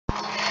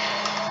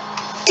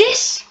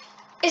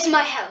is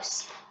my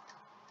house.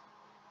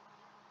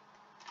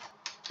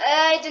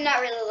 I did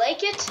not really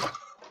like it,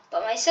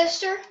 but my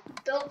sister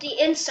built the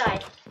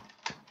inside.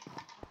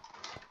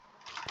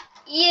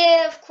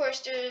 Yeah, of course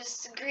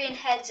there's green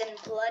heads and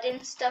blood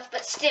and stuff,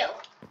 but still.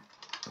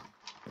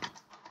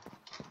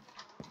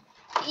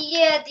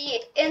 Yeah,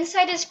 the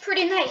inside is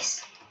pretty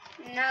nice.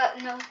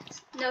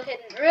 No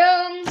hidden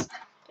rooms.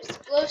 There's a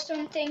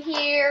glowstone thing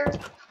here.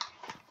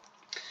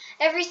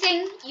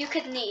 Everything you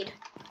could need.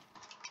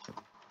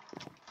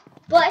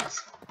 But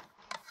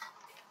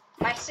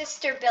my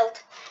sister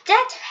built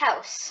that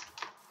house.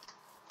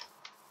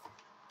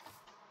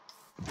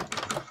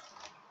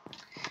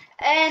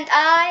 And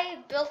I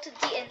built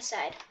the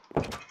inside.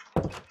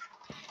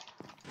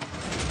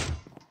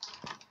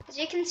 As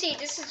you can see,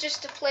 this is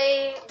just to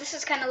play. This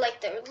is kind of like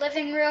the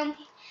living room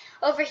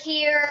over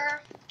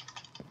here.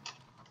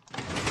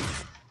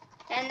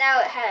 And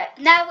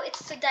now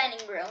it's the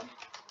dining room.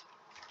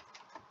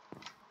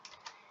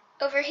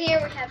 Over here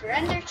we have a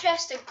render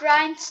chest, a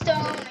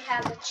grindstone, we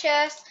have a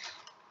chest,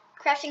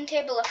 crafting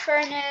table, a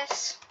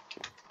furnace.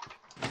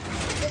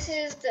 This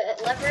is the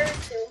lever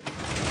to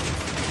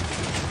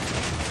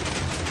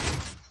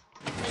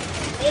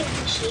make the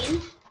make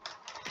machine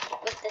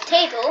with the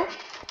table.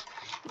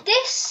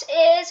 This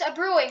is a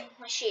brewing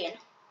machine.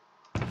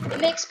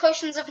 It makes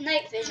potions of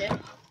night vision.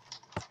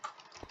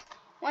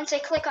 Once I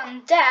click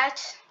on that,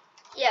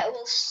 yeah, it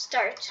will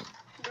start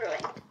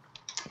brewing.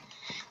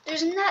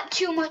 There's not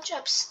too much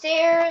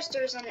upstairs.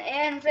 There's an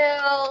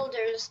anvil,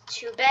 there's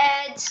 2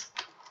 beds.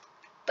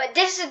 But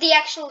this is the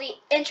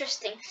actually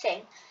interesting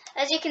thing.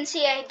 As you can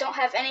see, I don't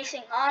have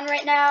anything on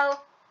right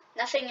now.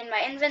 Nothing in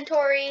my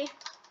inventory.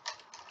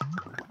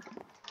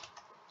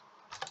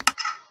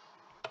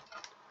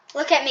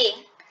 Look at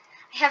me.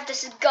 I have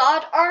this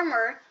god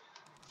armor,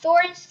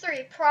 Thorns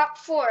 3, prop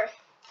 4,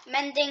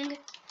 mending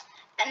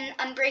and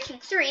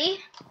unbreaking 3.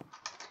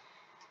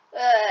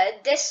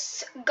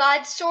 This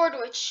god sword,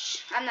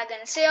 which I'm not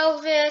gonna say all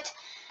of it,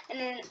 and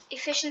then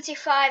efficiency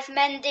 5,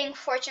 mending,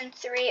 fortune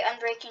 3,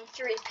 unbreaking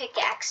 3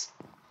 pickaxe.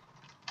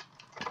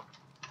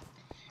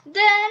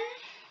 Then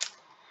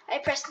I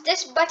press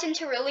this button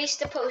to release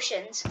the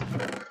potions.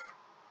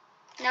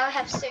 Now I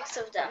have 6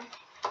 of them.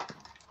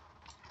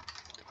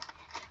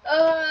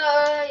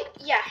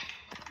 Yeah,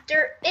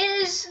 there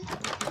is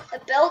a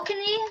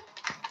balcony,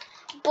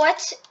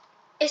 but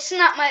it's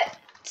not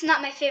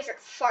my favorite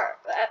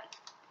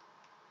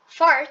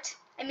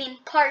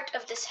part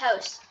of this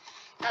house.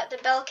 Not the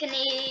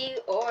balcony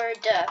or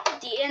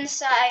the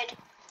inside.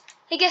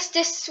 I guess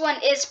this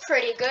one is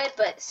pretty good,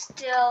 but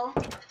still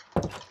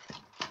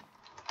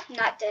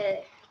not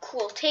the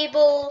cool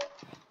table.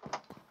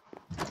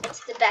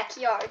 It's the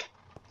backyard.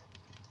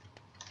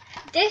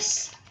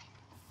 This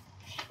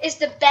is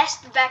the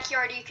best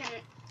backyard you can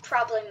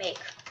probably make.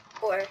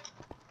 Or,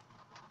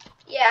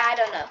 yeah, I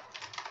don't know.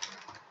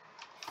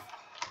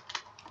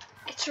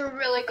 It's a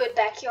really good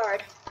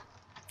backyard.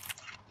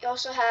 You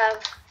also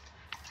have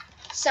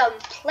some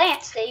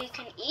plants that you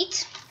can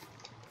eat.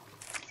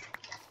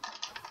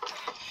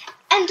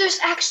 And there's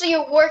actually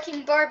a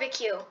working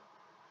barbecue.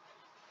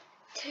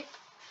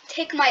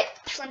 Take my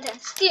flint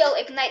and steel,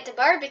 ignite the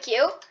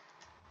barbecue.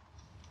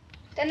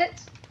 Then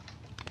it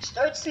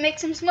starts to make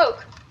some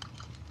smoke.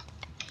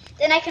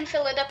 Then I can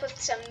fill it up with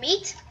some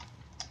meat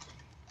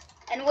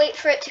and wait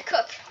for it to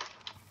cook.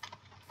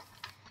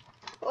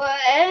 Well,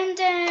 and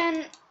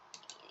then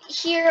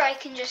here I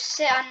can just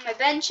sit on my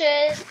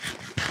benches,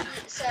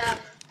 eat some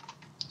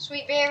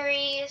sweet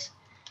berries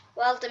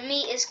while the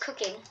meat is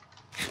cooking.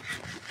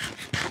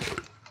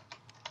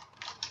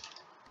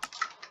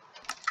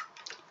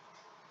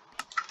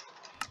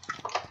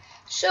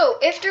 So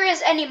if there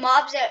is any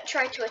mobs that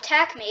try to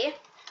attack me,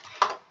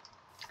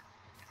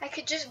 I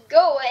could just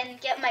go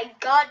and get my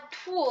god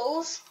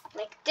tools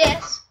like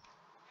this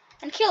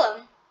and kill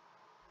them.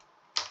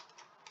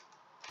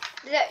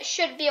 That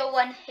should be a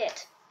 1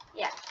 hit.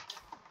 Yeah.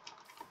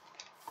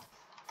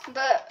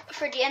 But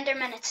for the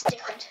Enderman, it's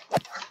different.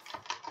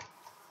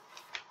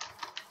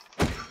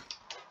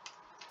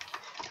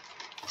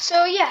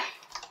 So yeah.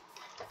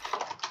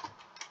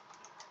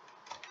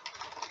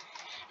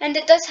 And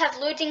it does have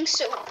looting,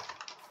 so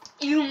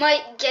you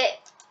might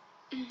get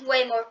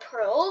way more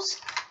pearls.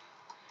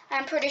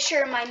 I'm pretty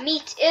sure my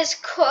meat is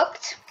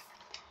cooked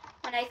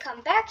when I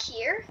come back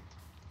here.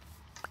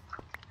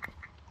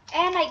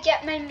 And I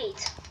get my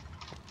meat.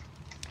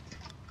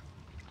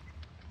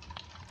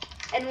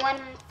 And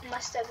one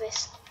must have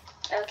this.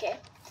 Okay.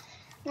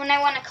 When I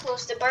want to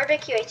close the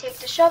barbecue, I take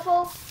the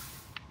shovel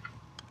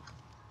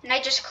and I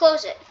just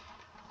close it.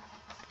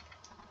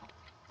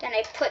 Then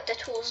I put the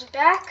tools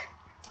back.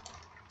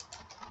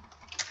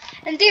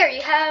 And there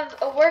you have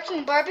a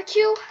working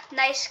barbecue.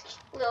 Nice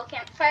little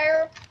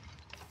campfire.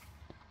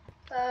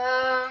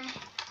 A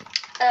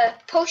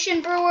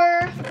potion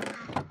brewer.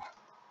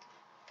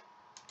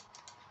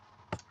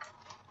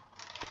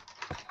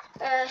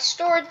 A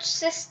storage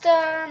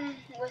system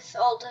with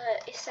all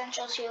the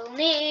essentials you'll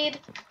need.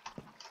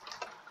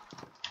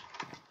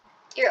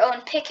 Your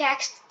own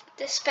pickaxe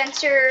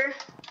dispenser.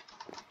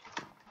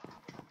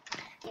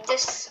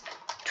 this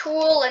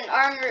tool and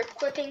armor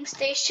equipping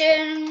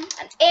station,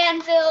 an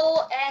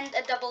anvil, and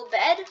a double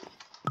bed.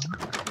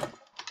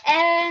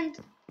 And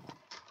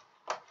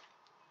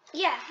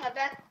yeah,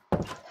 a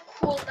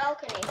cool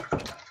balcony.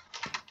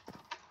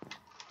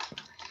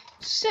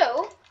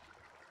 So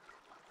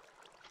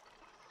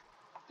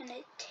I'm gonna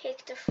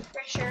take the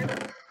fresher.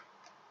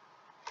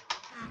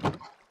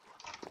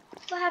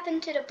 What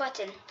happened to the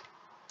button?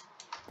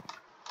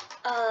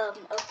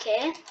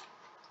 Okay.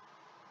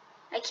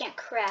 I can't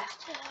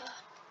craft.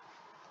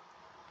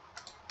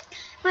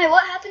 Wait,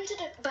 what happened to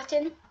the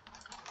button?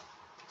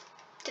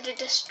 Did it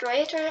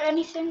destroy it or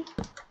anything?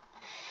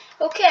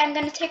 Okay, I'm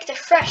gonna take the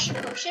fresh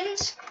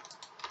potions.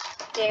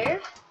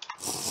 There.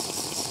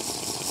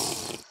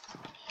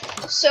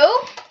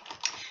 So,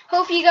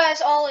 hope you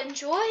guys all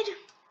enjoyed.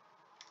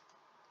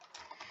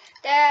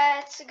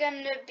 That's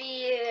gonna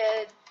be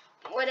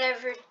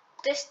whatever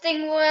this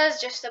thing was,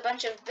 just a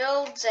bunch of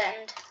builds,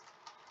 and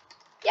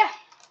yeah.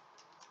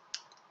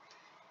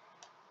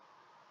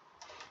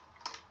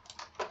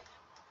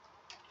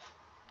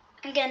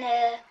 I'm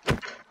gonna...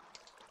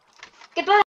 Goodbye.